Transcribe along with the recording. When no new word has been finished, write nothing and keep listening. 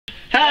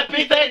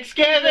Happy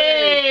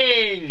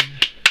Thanksgiving!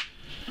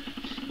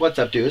 What's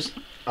up, dudes?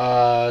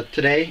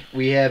 Today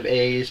we have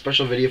a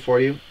special video for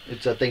you.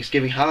 It's a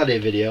Thanksgiving holiday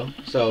video.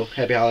 So,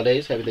 happy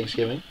holidays, happy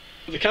Thanksgiving.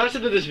 The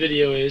concept of this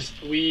video is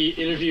we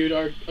interviewed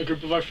a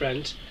group of our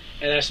friends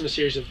and asked them a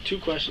series of 2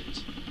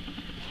 questions.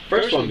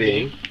 First one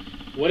being,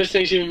 what does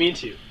Thanksgiving mean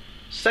to you?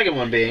 Second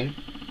one being,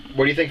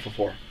 what are you thankful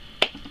for?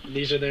 And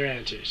these are their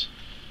answers.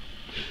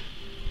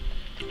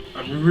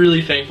 I'm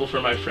really thankful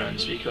for my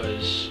friends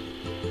because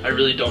I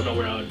really don't know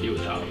where I would be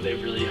without them.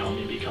 They've really helped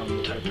me become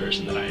the type of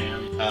person that I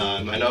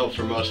am. I know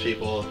for most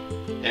people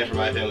and for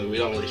my family, we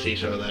don't really see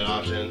each other that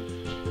often.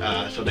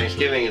 So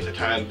Thanksgiving is a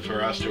time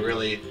for us to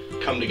really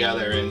come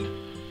together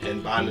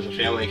and bond as a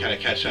family, kind of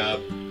catch up.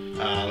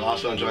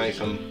 Also enjoying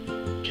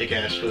some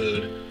kick-ass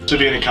food. So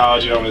being in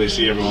college, you don't really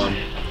see everyone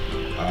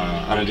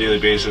on a daily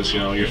basis. You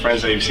know, your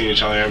friends that you've seen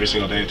each other every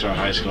single day throughout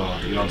high school,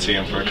 you don't see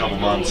them for a couple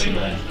months, and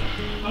then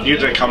you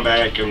get to come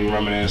back and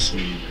reminisce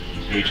and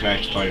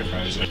reconnect with all your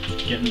friends.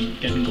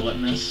 Getting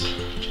gluttonous.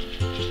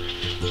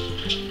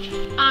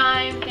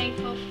 I'm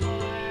thankful for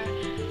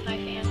my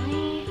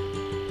family,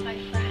 my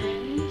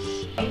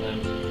friends.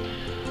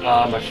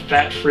 My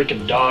fat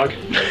freaking dog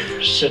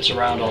sits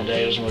around all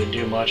day, doesn't really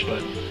do much,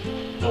 but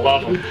I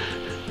love him.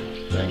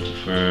 Thankful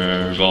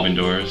for revolving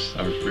doors.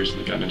 I've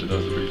recently gotten into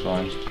those, they're pretty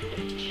fun.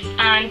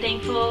 I'm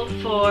thankful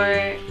for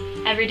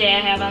every day I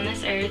have on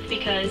this earth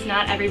because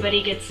not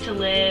everybody gets to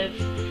live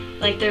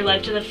like their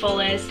life to the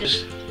fullest.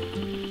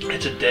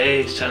 It's a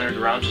day centered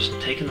around just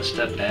taking a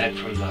step back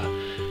from the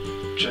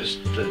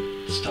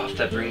stuff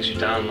that brings you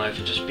down in life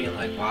and just being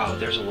like, wow,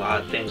 there's a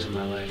lot of things in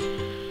my life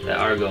that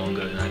are going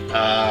good.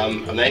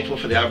 I'm thankful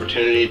for the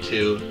opportunity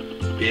to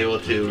be able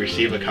to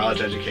receive a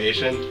college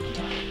education.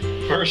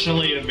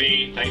 Personally, to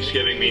me,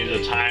 Thanksgiving means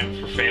a time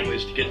for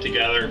families to get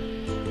together,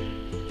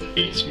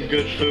 eat some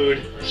good food,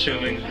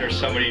 assuming there's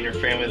somebody in your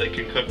family that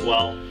can cook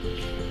well.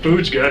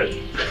 Food's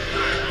good.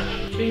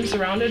 Being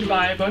surrounded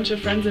by a bunch of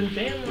friends and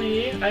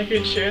family I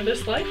could share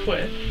this life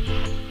with.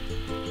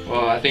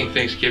 Well, I think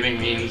Thanksgiving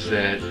means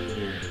that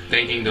you're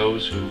thanking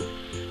those who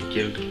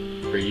give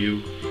for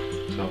you,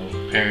 so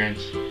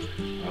parents,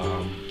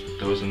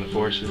 those in the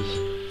forces.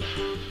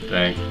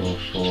 Thankful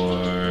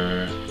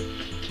for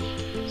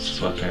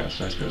sweatpants,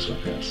 nice pair of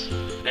sweatpants.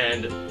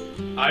 And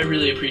I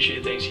really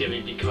appreciate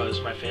Thanksgiving because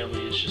my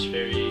family is just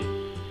very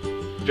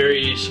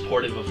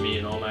supportive of me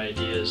and all my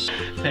ideas.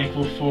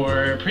 Thankful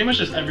for pretty much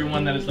just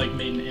everyone that has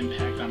made an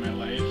impact on my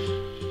life.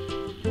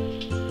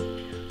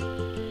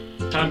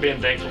 Time being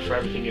thankful for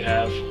everything you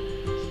have.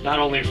 Not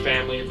only your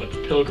family, but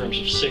the pilgrims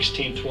of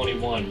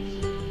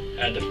 1621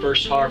 had the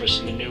first harvest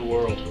in the New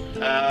World.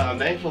 I'm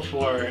thankful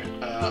for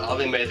all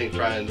the amazing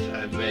friends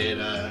I've made,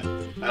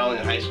 not only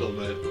in high school,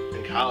 but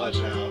in college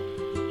now.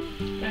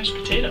 Mashed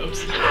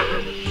potatoes.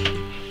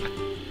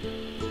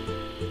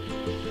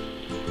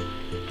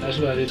 That's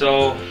what I did.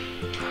 So,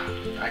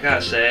 I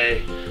gotta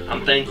say,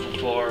 I'm thankful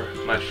for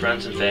my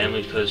friends and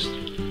family because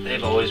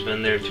they've always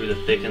been there through the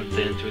thick and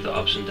thin, through the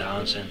ups and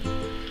downs. And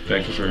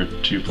Thankful for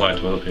 2-ply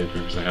toilet paper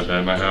because I have that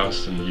in my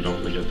house and you don't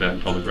really get that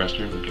in public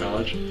restrooms in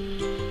college.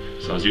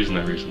 So I was using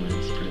that recently,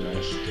 it's pretty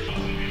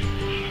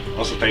nice.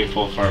 Also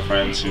thankful for our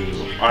friends who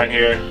aren't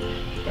here,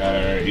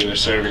 that are either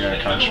serving our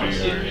country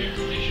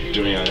or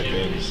doing other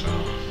things. So,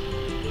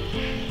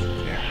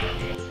 yeah.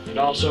 And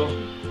also,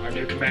 our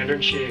new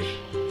Commander-in-Chief,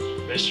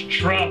 Mr.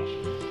 Trump.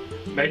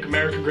 Make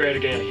America great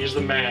again. He's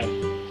the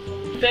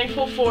man.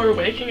 Thankful for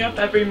waking up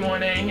every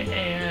morning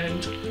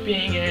and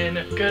being in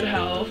good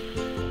health.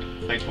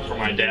 Thankful for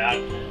my dad.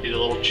 He's a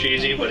little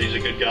cheesy, but he's a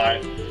good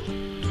guy.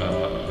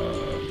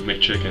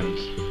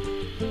 McChickens.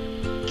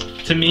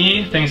 To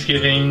me,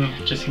 Thanksgiving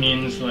just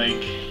means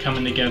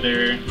coming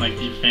together,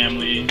 your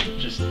family,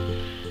 just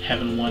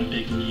having one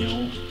big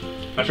meal.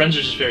 my friends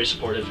are just very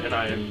supportive, and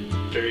I am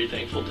very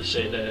thankful to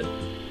say that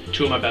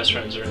 2 of my best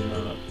friends are in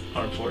the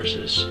armed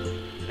forces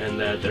and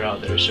that they're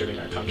out there serving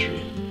our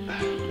country.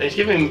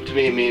 Thanksgiving to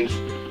me means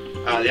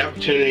the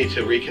opportunity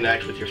to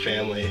reconnect with your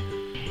family.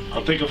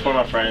 I'm thankful for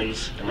my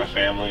friends and my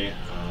family.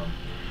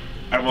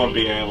 Everyone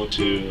being able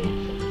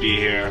to be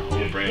here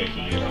over break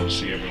and being able to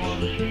see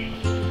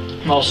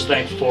everyone. I'm also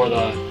thankful for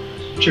the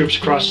troops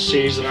across the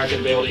seas that aren't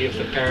going to be able to eat with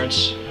their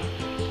parents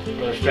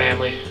or their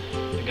family.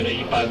 They're going to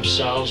eat by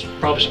themselves,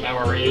 probably some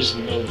MREs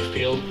in the middle of the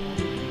field.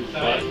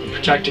 But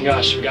protecting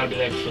us, we got to be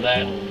thankful for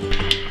that.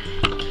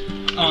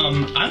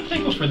 I'm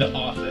thankful for The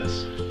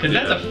Office, because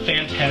that's a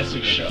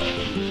fantastic show.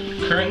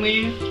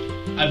 Currently,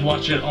 I've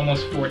watched it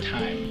almost 4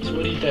 times. So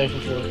what are you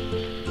thankful for?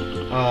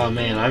 Oh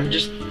man, I'm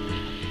just...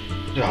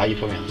 Oh, you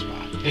put me on the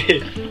spot.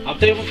 I'm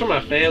thankful for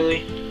my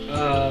family. You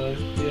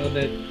know,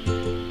 that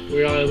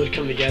we're all able to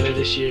come together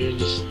this year and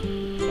just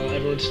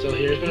everyone's still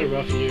here. It's been a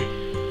rough year.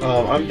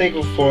 I'm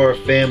thankful for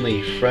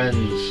family,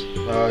 friends,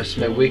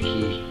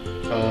 Smitwicki,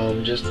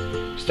 just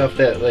stuff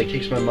that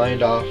takes my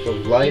mind off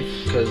of life,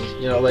 because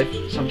you know life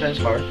is sometimes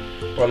hard.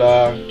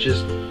 But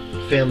just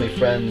family,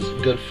 friends,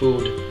 good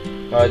food,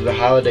 the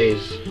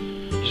holidays,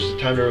 just a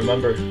time to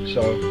remember.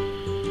 So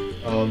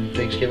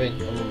Thanksgiving,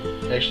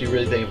 I'm actually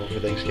really thankful for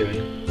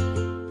Thanksgiving.